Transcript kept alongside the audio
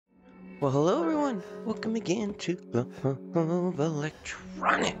Well, hello everyone. Welcome again to Love of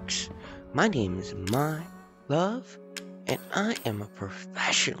Electronics. My name is My Love, and I am a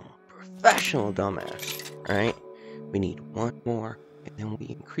professional dumbass. Alright? We need one more, and then we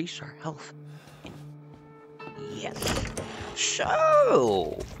increase our health. And yes.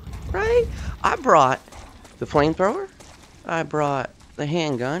 So, right? I brought the flamethrower. I brought the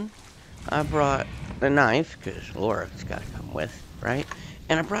handgun. I brought the knife, because Laura's got to come with, right?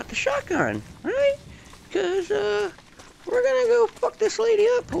 And I brought the shotgun, right? Because, we're gonna go fuck this lady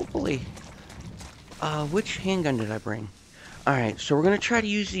up, hopefully. Which handgun did I bring? Alright, so we're gonna try to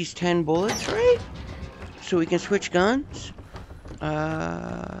use these 10 bullets, right? So we can switch guns.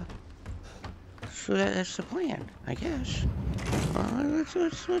 So that's the plan, I guess.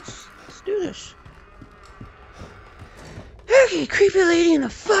 Let's do this. Okay, creepy lady in a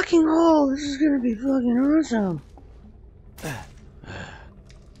fucking hole. This is gonna be fucking awesome.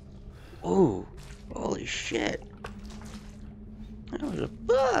 Oh, holy shit. That was a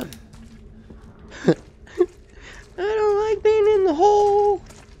bug. I don't like being in the hole.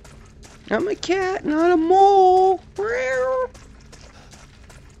 I'm a cat, not a mole. Oh,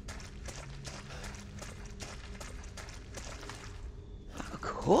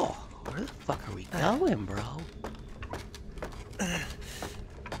 cool. Where the fuck are we going, bro?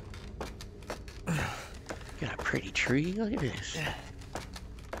 Got a pretty tree. Look at this.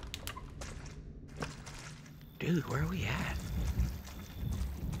 Dude, where are we at?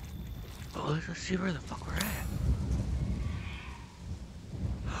 Oh, let's see where the fuck we're at.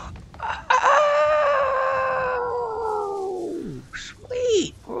 Oh,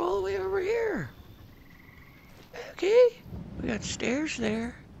 sweet. We're all the way over here. Okay. We got stairs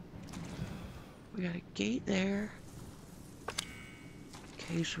there. We got a gate there.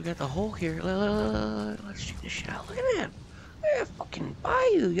 Okay, so we got the hole here. Let's check this shit out. Look at that. Look at that fucking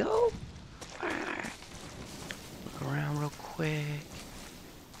bayou, yo. Alright. Look around real quick.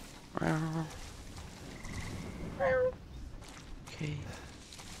 Okay.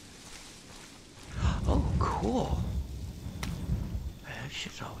 Oh, cool. That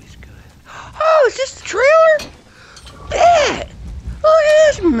shit's always good. Oh, is this the trailer? Bet! Look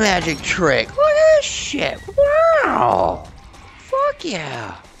at this magic trick. Look at this shit. Wow. Fuck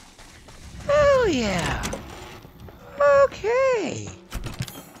yeah. Hell yeah. Okay.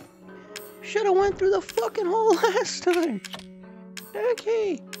 Should have went through the fucking hole last time.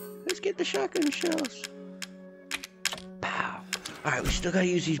 Okay. Let's get the shotgun shells. Pow. Alright, we still gotta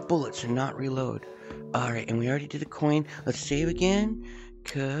use these bullets and not reload. Alright, and we already did the coin. Let's save again.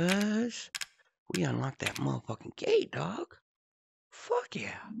 Cause we unlocked that motherfucking gate, dog. Fuck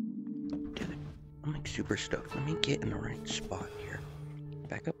yeah. Dude, I'm like super stoked. Let me get in the right spot here.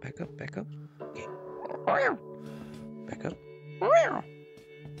 Back up, back up, back up. Okay. Back up.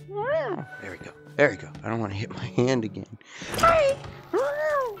 There we go. There we go. I don't want to hit my hand again. Here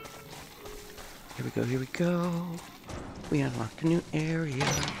we go, here we go. We unlocked a new area.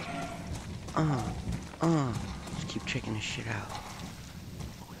 Let's keep checking this shit out.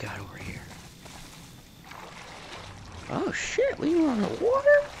 What we got over here? Oh shit, we on the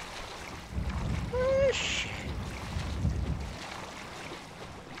water? Oh shit.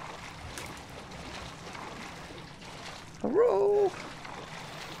 Hello?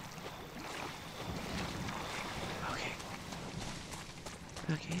 Okay.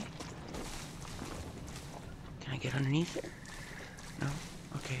 Okay. Can I get underneath there? No?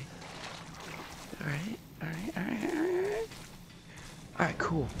 Okay. Alright. Alright,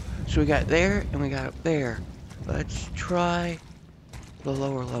 cool. So we got there and we got up there. Let's try the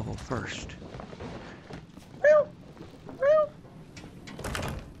lower level first.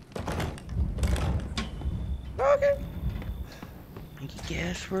 Okay. I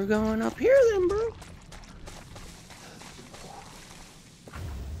guess we're going up here then, bro.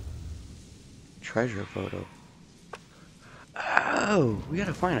 Treasure photo. Oh, we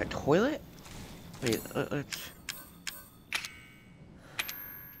gotta find a toilet? Wait, let's...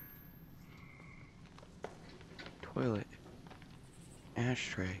 Toilet.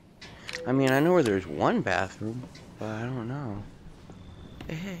 Ashtray. I mean, I know where there's one bathroom, but I don't know.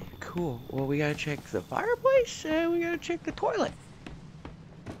 Hey, cool. Well, we gotta check the fireplace, and we gotta check the toilet.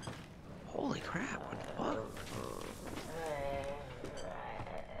 Holy crap, what the fuck?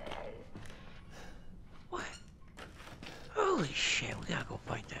 What? Holy shit, we gotta go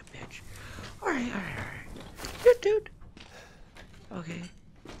fight that bitch. Alright. Dude. Okay.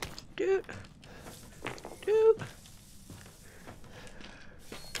 Dude.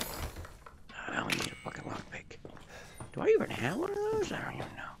 Oh, we need a fucking lockpick. Do I even have one of those? I don't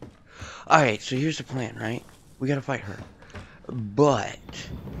even know. Alright, so here's the plan, right? We gotta fight her. But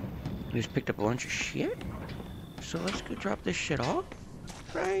We just picked up a bunch of shit. So let's go drop this shit off,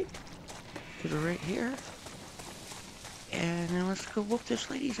 right? Because we're right here. And then let's go whoop this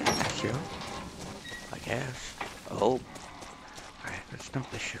lady's ass, yo. I guess. Oh. Alright, let's dump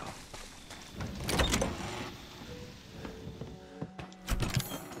this shit off.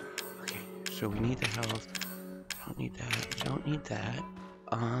 Okay, so we need the health. Don't need that. Don't need that.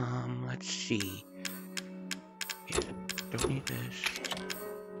 Let's see. Yeah, don't need this.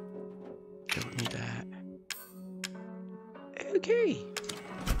 Don't need that. Okay.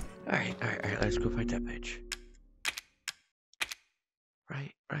 Alright, let's go fight that bitch.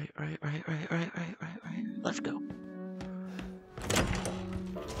 Right. Let's go.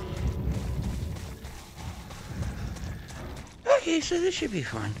 Okay, so this should be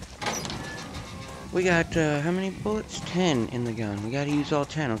fun. We got, how many bullets? 10 in the gun. We gotta use all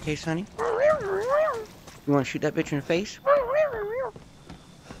 10, okay, Sonny? You wanna shoot that bitch in the face?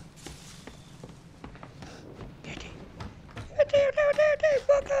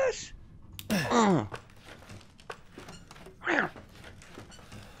 Fuck us!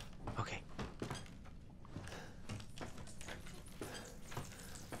 Okay.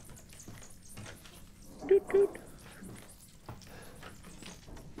 Doot doot.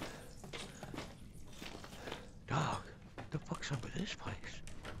 Dog, the fuck's up with this place?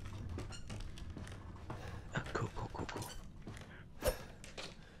 Cool.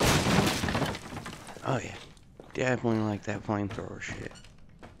 Oh yeah, definitely like that flamethrower shit.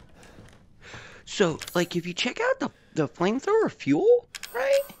 So, like, if you check out the flamethrower fuel,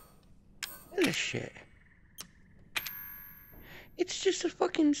 right? Look at this shit. It's just a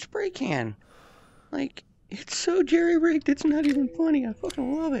fucking spray can. Like, it's so jerry-rigged, it's not even funny. I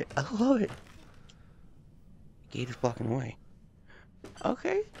fucking love it. I love it. Gate is blocking the way.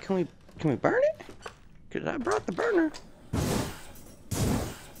 Okay, can we burn it? Cause I brought the burner.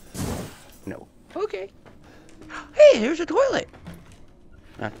 No. Okay. Hey, there's a toilet.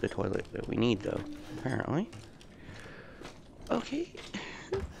 Not the toilet that we need, though, apparently. Okay.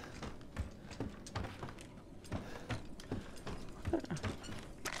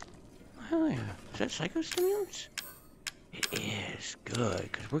 Hell yeah. Is that psychostimulants? It is. Good,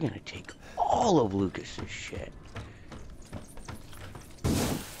 because we're going to take all of Lucas's shit.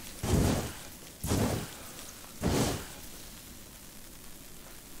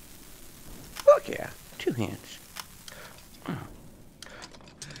 Fuck yeah. 2 hands.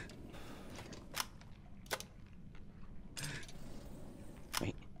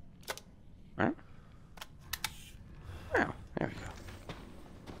 Wait. Huh? Oh, there we go.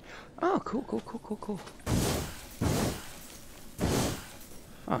 Oh, cool.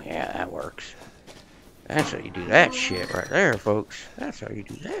 Oh yeah, that works. That's how you do that shit right there, folks. That's how you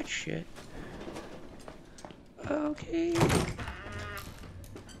do that shit. Okay.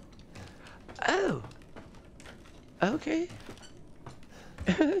 Oh. Okay.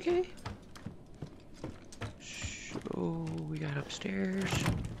 Okay. So we got upstairs.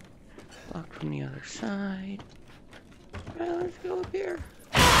 Locked from the other side. Alright, let's go up here.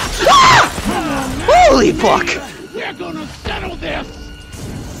 Ah! Holy fuck! We're gonna settle this!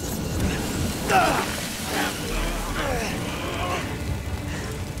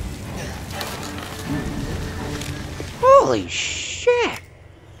 Holy shit!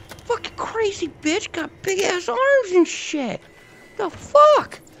 Fucking crazy bitch got big ass arms and shit! The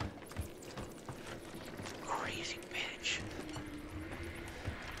fuck? Crazy bitch.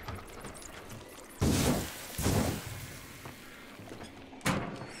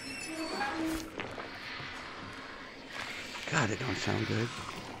 God, it don't sound good.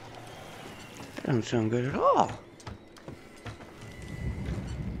 That don't sound good at all.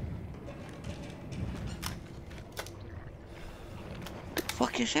 What the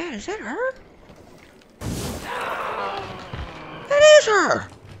fuck is that? Is that her? That is her!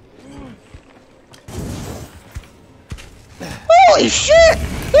 Holy shit!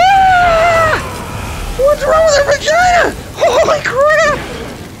 Ah! What's wrong with her vagina? Holy crap!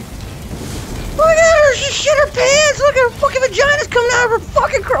 Look at her! She shit her pants! Look at her fucking vagina's coming out of her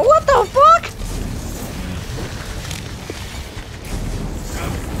fucking crotch! What the fuck?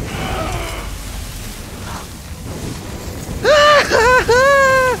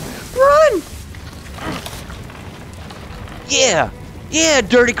 Run! Yeah,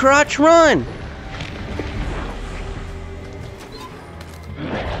 dirty crotch, run!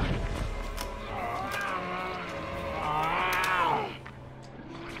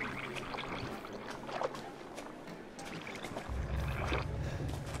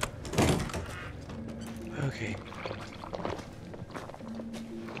 Okay.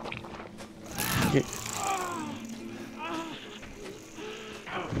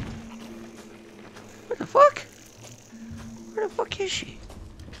 fuck? Where the fuck is she?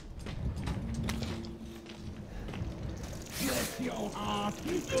 Bless your heart.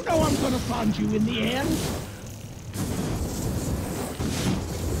 You know I'm gonna find you in the end.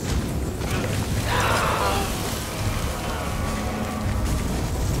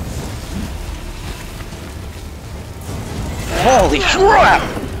 Holy crap!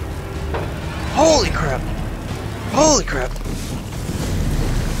 Holy crap! Holy crap!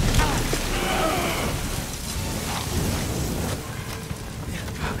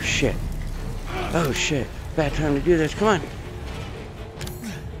 Oh shit. Oh shit. Bad time to do this. Come on.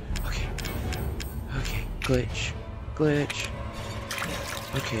 Okay. Okay. Glitch. Glitch.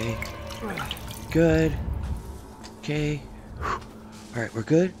 Okay. Good. Okay. Alright, we're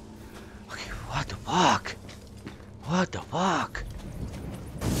good? Okay, what the fuck? What the fuck?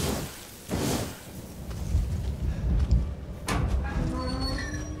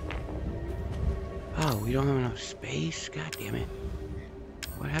 Oh, we don't have enough space? God damn it.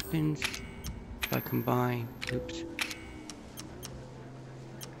 What happens if I combine? Oops.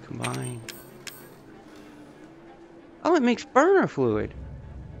 Combine. Oh, it makes burner fluid.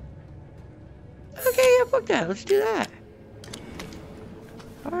 Okay, yeah, fuck that. Let's do that.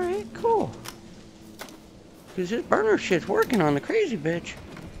 Alright, cool. Because this burner shit's working on the crazy bitch.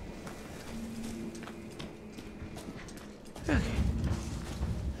 Okay.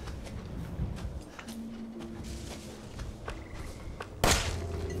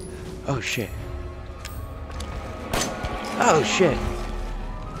 Oh shit. Oh shit.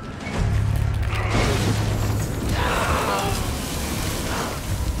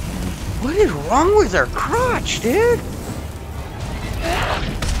 What is wrong with her crotch, dude?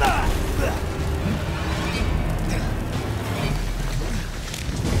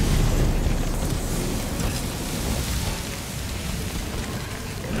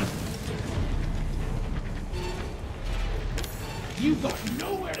 You got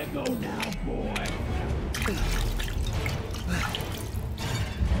nowhere to go now, boy.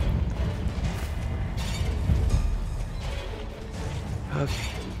 Okay.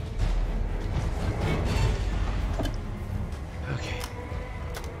 Okay.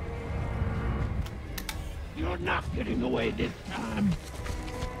 You're not getting away this time.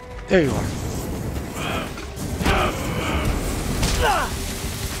 There you are.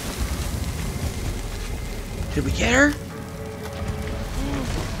 Did we get her?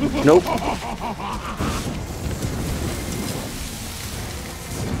 Nope.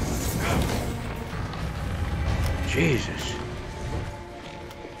 Jesus.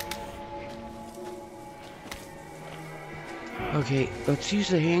 Okay, let's use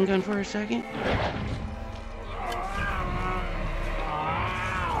the handgun for a second.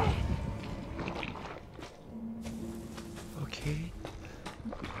 Okay.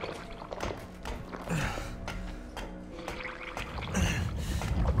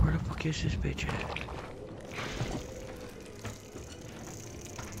 Where the fuck is this bitch at?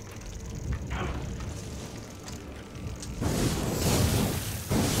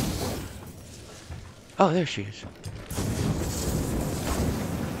 Oh, there she is.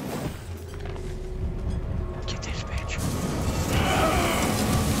 Get this bitch.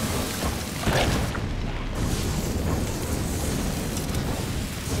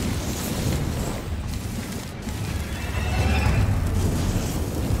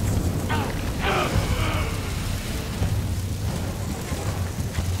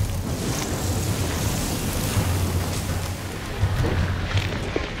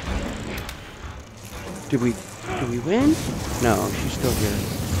 Did we win? No, she's still good.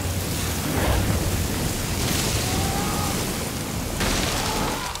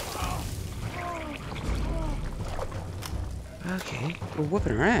 Okay, we're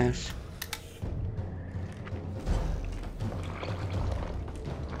whooping her ass.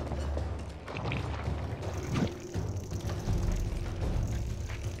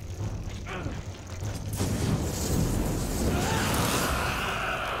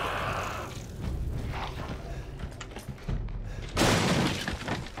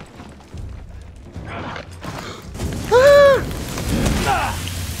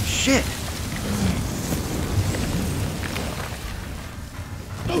 Shit!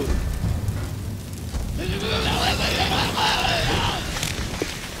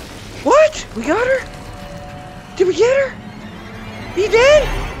 What? We got her? Did we get her? He did?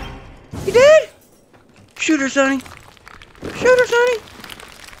 He did? Shoot her, Sonny. Shoot her, Sonny.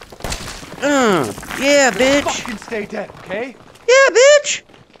 Yeah, bitch. Fucking stay dead, okay? Yeah, bitch.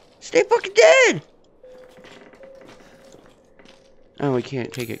 Stay fucking dead. Oh, we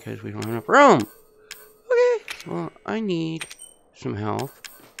can't take it because we don't have enough room. Okay. Well, I need some health.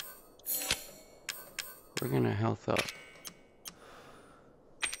 we're gonna health up.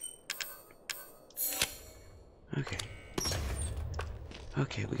 Okay.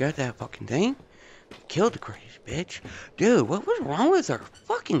 Okay, we got that fucking thing. Killed the crazy bitch. Dude, what was wrong with her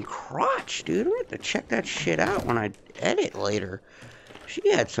fucking crotch, dude? I'm gonna have to check that shit out when I edit later. She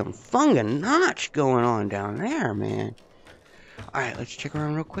had some funga notch going on down there, man. Alright, let's check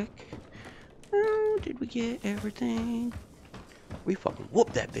around real quick. Oh, did we get everything? We fucking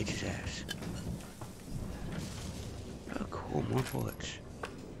whooped that bitch's ass. Oh, cool, more bullets.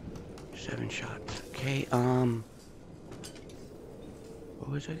 7 shots. Okay, what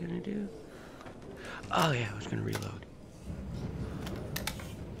was I gonna do? Oh yeah, I was gonna reload.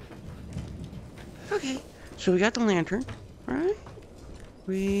 Okay, so we got the lantern, right?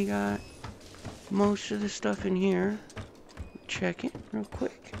 We got most of the stuff in here. Check it real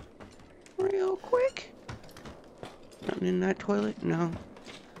quick. Real quick. Nothing in that toilet? No.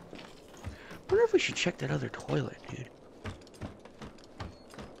 Wonder if we should check that other toilet, dude.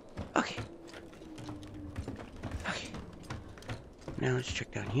 Okay. Okay. Now let's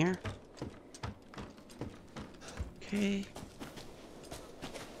check down here. Okay.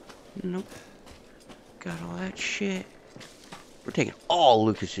 Nope. Got all that shit. We're taking all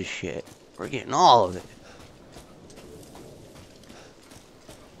Lucas's shit. We're getting all of it.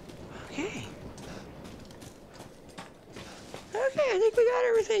 Okay. Okay, I think we got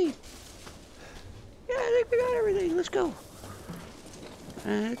everything. Yeah, I think we got everything. Let's go.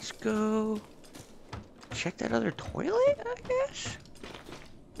 Let's go check that other toilet, I guess.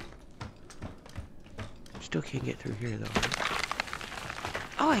 Still can't get through here, though.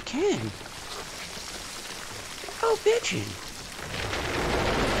 Oh, I can. Oh, bitchin'.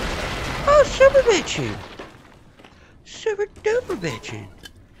 Oh, super bitchin'. Super duper bitchin'.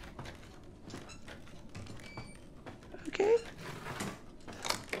 Okay.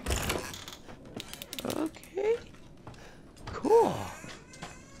 Okay. Cool.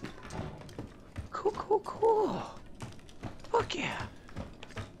 Cool, cool, cool. Fuck yeah.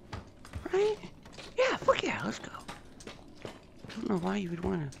 Right? Yeah, fuck yeah, let's go. Don't know why you would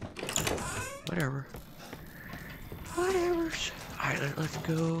want to. Whatever. Whatevers. Alright, let's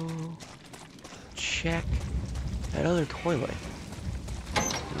go check that other toilet.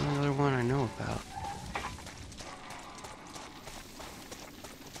 The only other one I know about.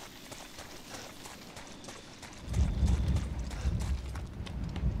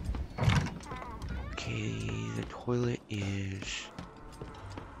 Okay, the toilet is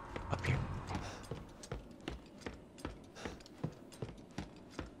up here.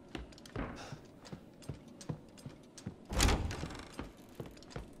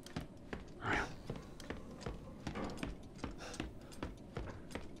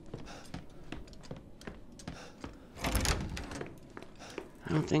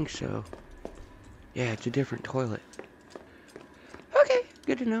 I don't think so. Yeah, it's a different toilet. Okay,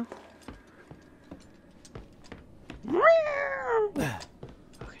 good to know.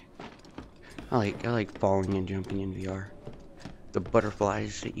 Okay. I like falling and jumping in VR. The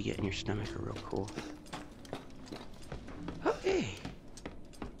butterflies that you get in your stomach are real cool. Okay.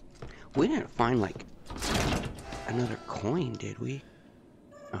 We didn't find like another coin, did we?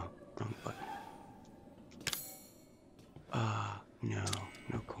 Oh, wrong button. No,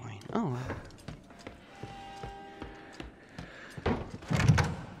 no coin. Oh well.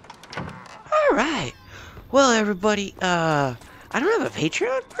 Alright. Well, everybody, I don't have a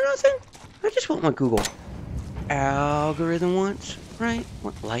Patreon or nothing. I just want my Google algorithm once, right?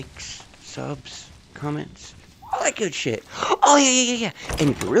 Want likes, subs, comments, all that good shit. Oh, yeah.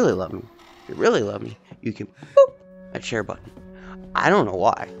 And if you really love me, you can boop that share button. I don't know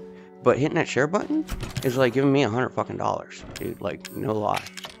why, but hitting that share button is like giving me $100 fucking, dude. Like, no lie.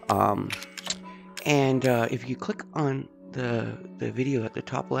 And if you click on the video at the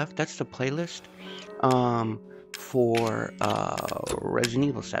top left, that's the playlist for Resident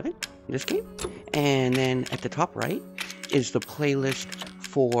Evil 7, this game. And then at the top right is the playlist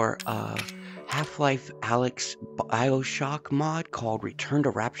for Half-Life Alyx BioShock mod called Return to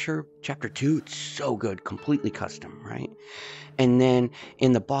Rapture Chapter 2. It's so good, completely custom, right? And then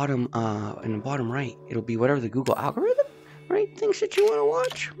in the bottom right, it'll be whatever the Google algorithm, right, things that you want to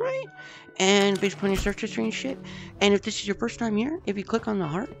watch, right? And based upon your search history and shit. And if this is your first time here, if you click on the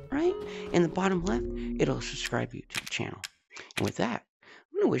heart, right, in the bottom left, it'll subscribe you to the channel. And with that,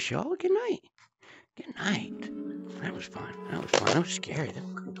 I'm gonna wish you all a good night. Good night. That was fun. That was scary. That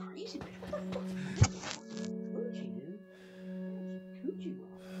was crazy.